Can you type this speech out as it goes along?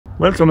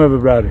Welcome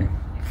everybody,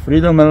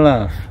 freedom and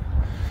love.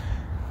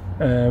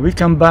 We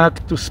come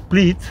back to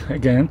Split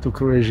again, to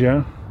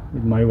Croatia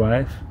with my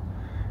wife,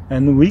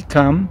 and we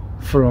come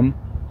from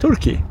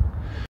Turkey.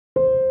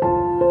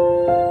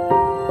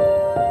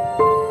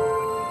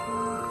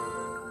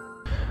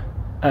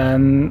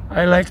 And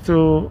I like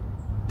to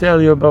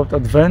tell you about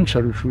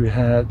adventure which we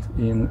had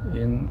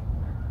in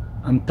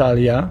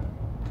Antalya,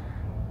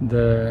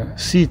 the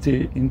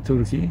city in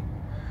Turkey,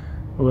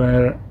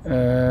 where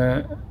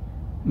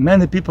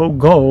many people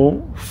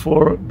go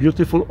for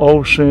beautiful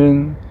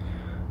ocean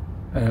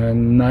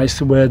and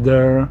nice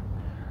weather,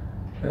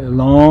 a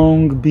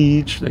long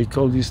beach. They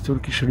call this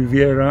Turkish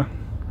Riviera.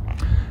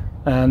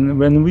 And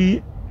when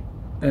we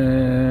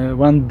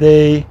one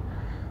day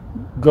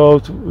go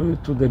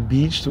to the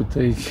beach to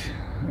take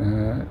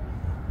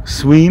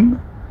swim,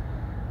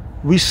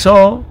 we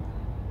saw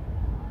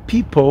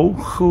people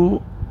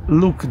who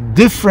look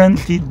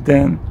differently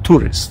than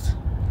tourists.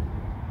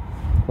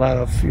 A lot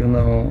of,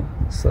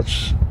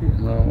 such,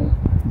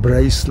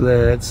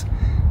 bracelets,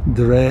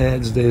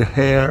 dreads, their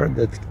hair,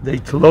 that their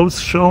clothes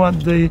show what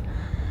they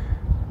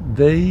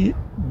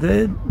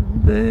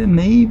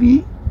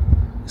maybe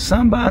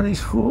somebody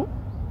who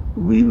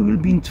we will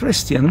be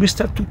interested, and we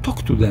start to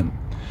talk to them,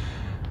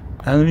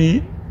 and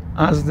we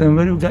ask them,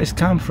 where you guys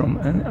come from,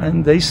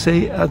 and they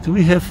say that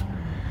we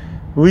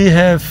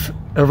have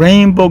a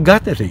rainbow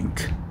gathering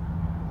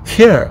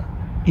here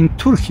in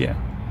Turkey.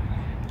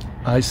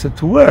 I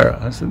said, where?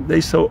 I said,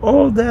 they saw,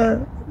 oh,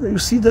 there, you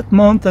see that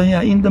mountain?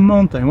 Yeah, in the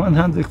mountain,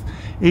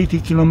 180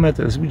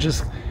 kilometers. We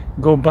just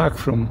go back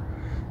from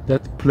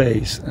that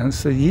place. And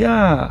say,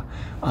 yeah,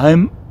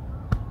 I'm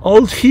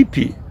old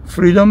hippie,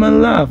 freedom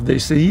and love. They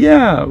say,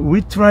 yeah,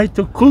 we try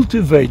to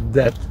cultivate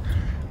that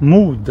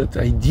mood, that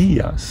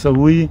idea. So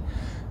we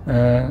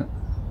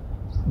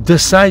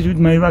decide with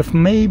my wife,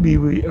 maybe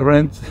we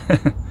rent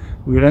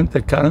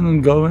a car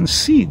and go and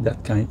see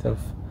that kind of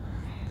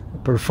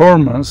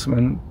performance,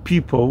 when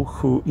people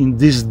who in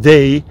this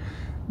day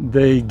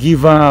they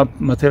give up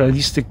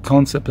materialistic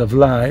concept of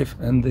life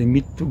and they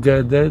meet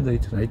together, they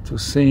try to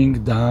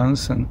sing,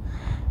 dance and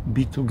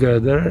be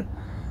together,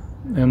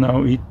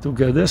 eat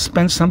together,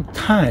 spend some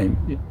time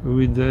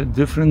with a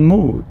different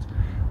mood.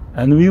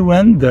 And we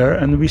went there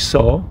and we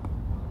saw,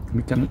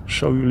 we can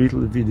show you a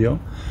little video,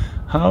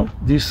 how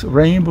these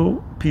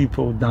rainbow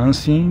people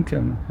dancing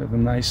and have a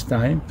nice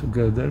time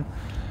together.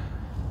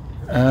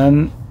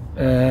 And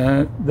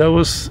there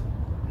was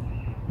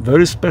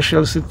very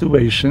special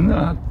situation.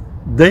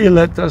 They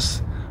let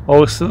us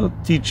also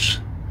teach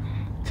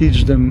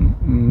them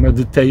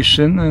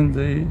meditation, and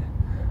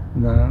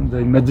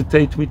they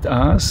meditate with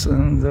us,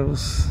 and there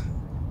was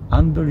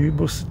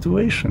unbelievable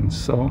situations.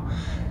 So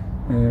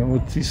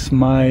what is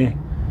my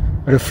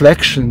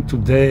reflection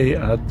today,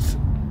 at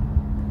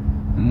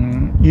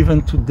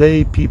even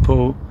today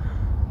people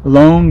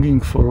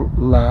longing for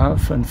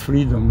love and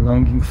freedom,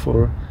 longing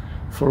for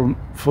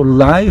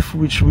life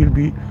which will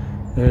be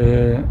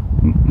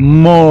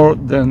more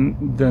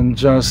than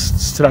just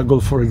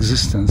struggle for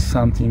existence,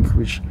 something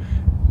which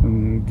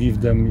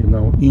give them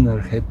inner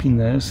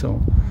happiness, or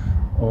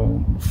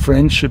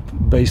friendship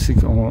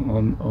basic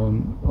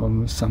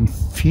on some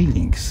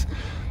feelings.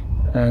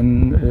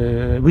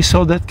 And we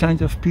saw that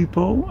kind of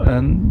people,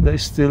 and they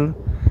still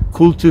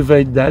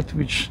cultivate that,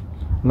 which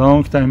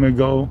long time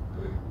ago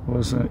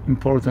was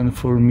important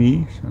for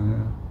me.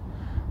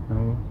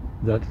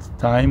 That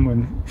time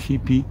when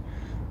hippie,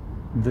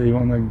 they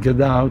want to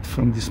get out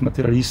from this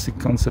materialistic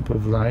concept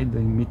of life. They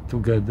meet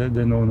together,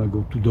 they don't want to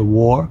go to the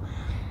war,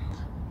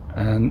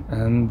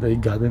 and they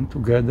got them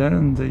together,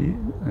 and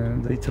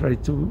they try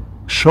to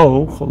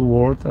show whole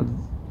world that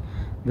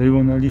they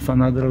want to live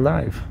another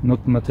life,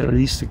 not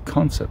materialistic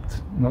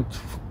concept, not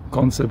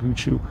concept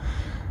which you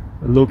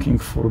looking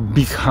for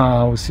big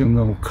house,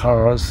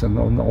 cars and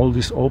all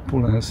this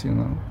opulence,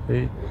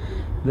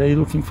 they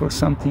looking for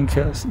something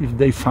else. If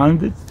they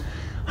found it,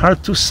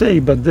 hard to say,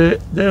 but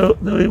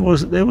they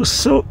was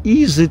so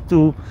easy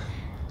to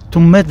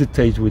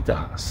meditate with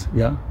us.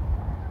 Yeah,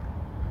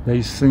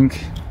 they sing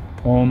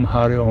Om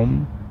Hari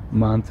Om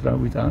mantra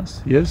with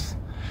us. Yes,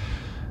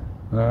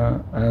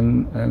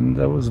 and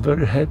I was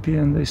very happy.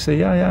 And they say,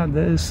 yeah,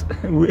 there's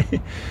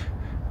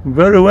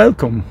very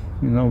welcome.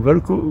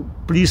 Very cool.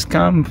 Please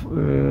come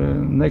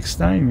next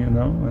time.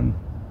 And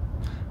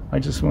I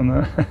just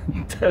wanna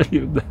tell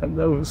you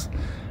that was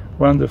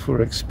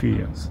wonderful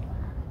experience.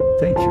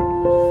 Thank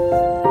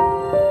you.